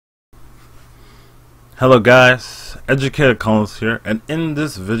Hello guys, Educatedcollins here, and in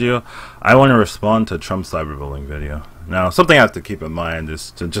this video I want to respond to Trump's cyberbullying video. Now, something I have to keep in mind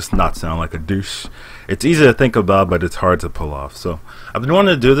is to just not sound like a douche. It's easy to think about, but it's hard to pull off. So I've been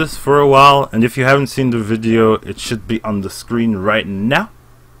wanting to do this for a while, and if you haven't seen the video, it should be on the screen right now,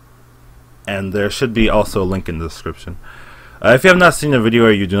 and there should be also a link in the description. If you have not seen the video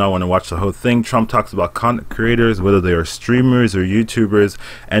or you do not want to watch the whole thing, Trump talks about content creators, whether they are streamers or YouTubers,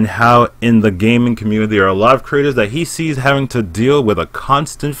 and how in the gaming community there are a lot of creators that he sees having to deal with a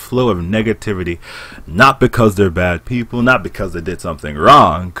constant flow of negativity, not because they're bad people, not because they did something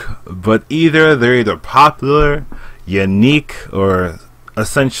wrong, but they're either popular, unique, or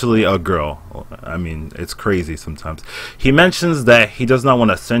essentially a girl. I mean, it's crazy sometimes. He mentions that he does not want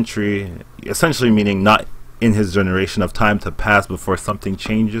a century, essentially meaning not in his generation of time to pass before something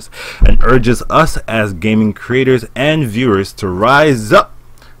changes, and urges us as gaming creators and viewers to rise up,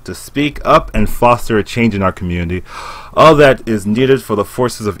 to speak up and foster a change in our community. All that is needed for the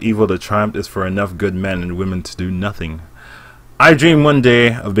forces of evil to triumph is for enough good men and women to do nothing. I dream one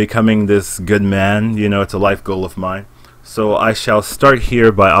day of becoming this good man. You know, it's a life goal of mine. So I shall start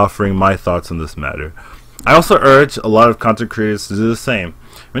here by offering my thoughts on this matter. I also urge a lot of content creators to do the same.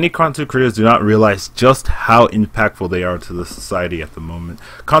 Many content creators do not realize just how impactful they are to the society at the moment.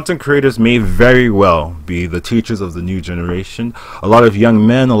 Content creators may very well be the teachers of the new generation. A lot of young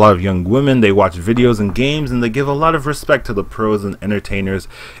men, a lot of young women, they watch videos and games, and they give a lot of respect to the pros and entertainers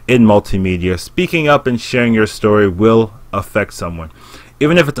in multimedia. Speaking up and sharing your story will affect someone,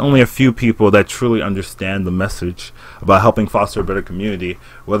 even if it's only a few people that truly understand the message about helping foster a better community,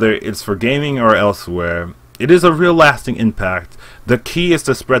 whether it's for gaming or elsewhere. It is a real lasting impact. The key is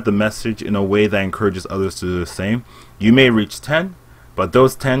to spread the message in a way that encourages others to do the same. You may reach 10, but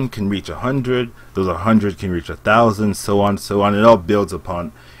those 10 can reach 100, those 100 can reach 1,000, so on, so on. It all builds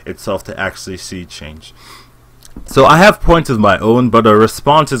upon itself to actually see change. So I have points of my own, but a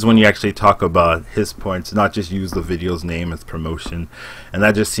response is when you actually talk about his points, not just use the video's name as promotion, and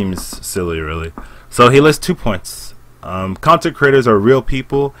that just seems silly, really. So he lists 2 points. Content creators are real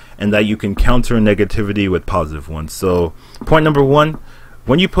people, and that you can counter negativity with positive ones. So point number 1,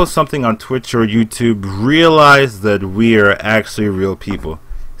 when you post something on Twitch or YouTube, realize that we are actually real people.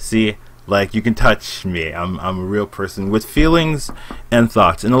 See, like, you can touch me. I'm a real person with feelings and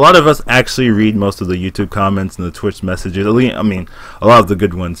thoughts, and a lot of us actually read most of the YouTube comments and the Twitch messages. I mean, a lot of the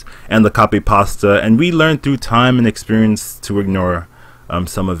good ones, and the copy pasta, and we learn through time and experience to ignore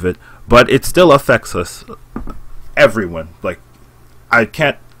some of it, but it still affects us. Everyone. Like, I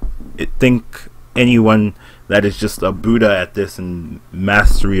can't think anyone that is just a Buddha at this and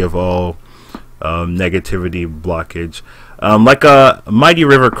mastery of all negativity blockage. Like a mighty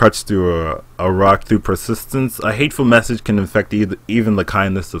river cuts through a rock through persistence, a hateful message can infect even the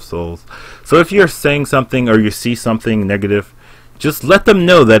kindest of souls. So if you're saying something or you see something negative, just let them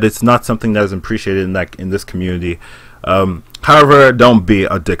know that it's not something that is appreciated in this community. However, don't be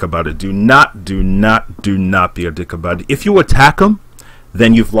a dick about it. Do not be a dick about it. If you attack them,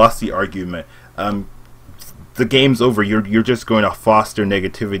 then you've lost the argument. The game's over. You're just going to foster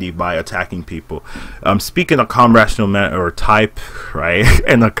negativity by attacking people. Speak in a calm, rational manner, or type, right,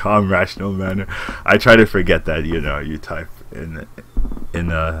 in a calm, rational manner. I try to forget that, you know, you type in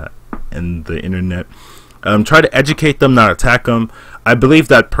the internet. Try to educate them, not attack them. I believe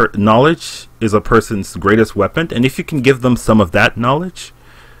that knowledge is a person's greatest weapon, and if you can give them some of that knowledge,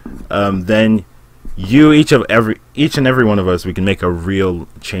 then each and every one of us, we can make a real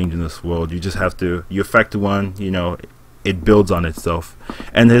change in this world. You just have to, you affect one, you know, it builds on itself.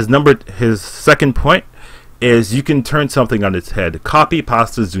 And his second point is you can turn something on its head. Copy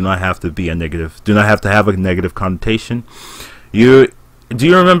pastas do not have to be a negative, do not have to have a negative connotation. Do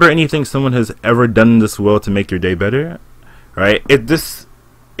you remember anything someone has ever done in this world to make your day better? Right? This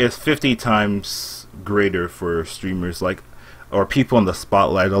is 50 times greater for streamers, like, or people in the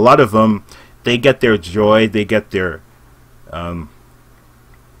spotlight. A lot of them, they get their joy, they get their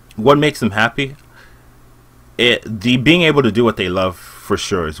what makes them happy. Being able to do what they love, for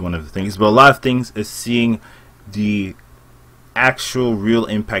sure, is one of the things. But a lot of things is seeing the actual real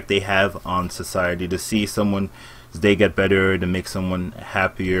impact they have on society. To see someone's day get better, to make someone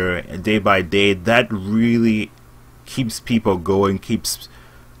happier day by day, that really keeps people going, keeps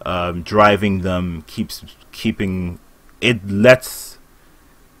driving them, it lets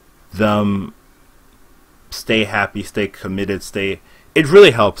them stay happy, stay committed, it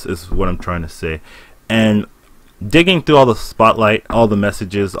really helps, is what I'm trying to say. And digging through all the spotlight, all the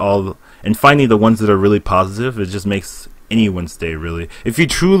messages, and finding the ones that are really positive, it just makes anyone's day, really. If you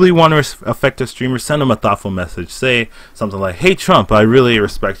truly want to affect a streamer, send them a thoughtful message. Say something like, "Hey Trump, I really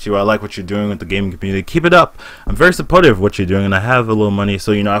respect you. I like what you're doing with the gaming community. Keep it up. I'm very supportive of what you're doing, and I have a little money,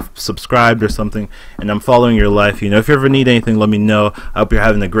 so I've subscribed or something, and I'm following your life. If you ever need anything, let me know. I hope you're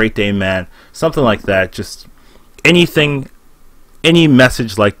having a great day, man." Something like that. Just anything, any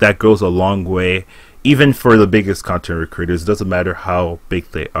message like that goes a long way, even for the biggest content creators. It doesn't matter how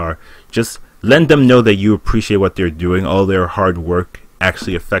big they are. Just let them know that you appreciate what they're doing. All their hard work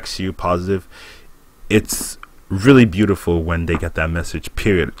actually affects you positive. It's really beautiful when they get that message,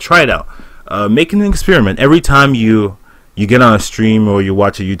 period. Try it out. Make an experiment. Every time you get on a stream or you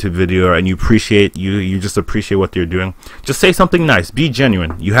watch a YouTube video and you just appreciate what they're doing, just say something nice. Be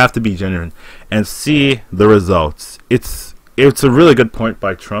genuine. You have to be genuine and see the results. It's a really good point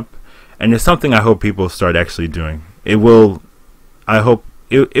by Trump, and it's something I hope people start actually doing. I hope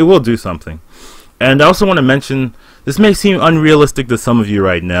it will do something. And I also want to mention, this may seem unrealistic to some of you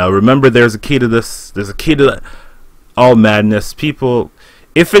right now. Remember, there's a key to this. There's a key to all madness. People,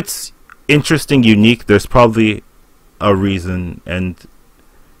 if it's interesting, unique, there's probably a reason, and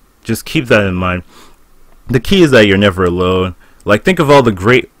just keep that in mind. The key is that you're never alone. Like, think of all the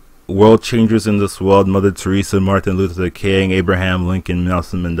great world changers in this world: Mother Teresa, Martin Luther King, Abraham Lincoln,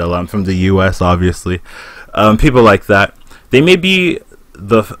 Nelson Mandela. I'm from the US, obviously. People like that. They may be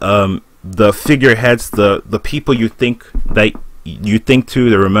the figureheads, the people you think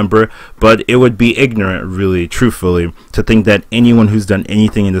to remember, but it would be ignorant, really, truthfully, to think that anyone who's done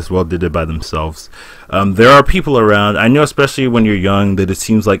anything in this world did it by themselves. There are people around, I know, especially when you're young, that it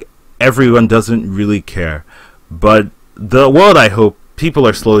seems like everyone doesn't really care, but the world, I hope, people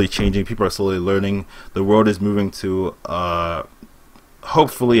are slowly changing, people are slowly learning, the world is moving to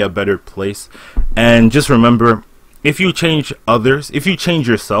hopefully a better place. And just remember, if you change others, if you change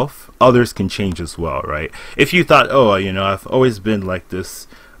yourself, others can change as well, right? If you thought, oh, I've always been like this,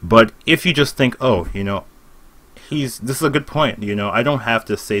 but if you just think, oh, this is a good point, I don't have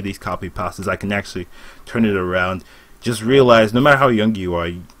to say these copy pastes, I can actually turn it around. Just realize, no matter how young you are,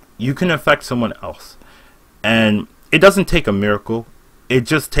 you can affect someone else. And it doesn't take a miracle, it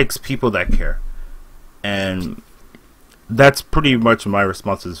just takes people that care. And that's pretty much my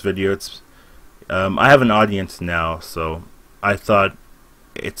response to this video. I have an audience now, so I thought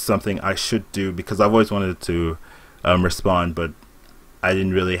it's something I should do, because I've always wanted to respond, but I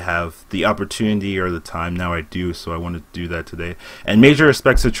didn't really have the opportunity or the time. Now I do, so I wanted to do that today. And major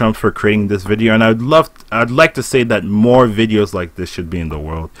respects to Trump for creating this video, and I'd like to say that more videos like this should be in the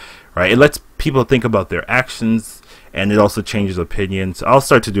world, right? It lets people think about their actions, and it also changes opinions. I'll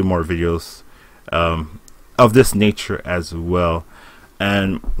start to do more videos of this nature as well.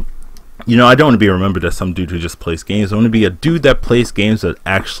 And I don't want to be remembered as some dude who just plays games. I want to be a dude that plays games that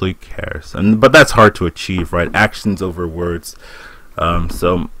actually cares. But that's hard to achieve, right? Actions over words.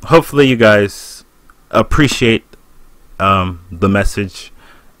 So hopefully you guys appreciate the message,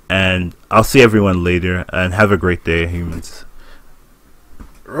 and I'll see everyone later, and have a great day, humans.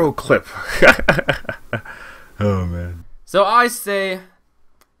 Roll clip. Oh man. So I say,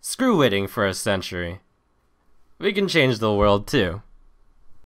 screw waiting for a century. We can change the world too.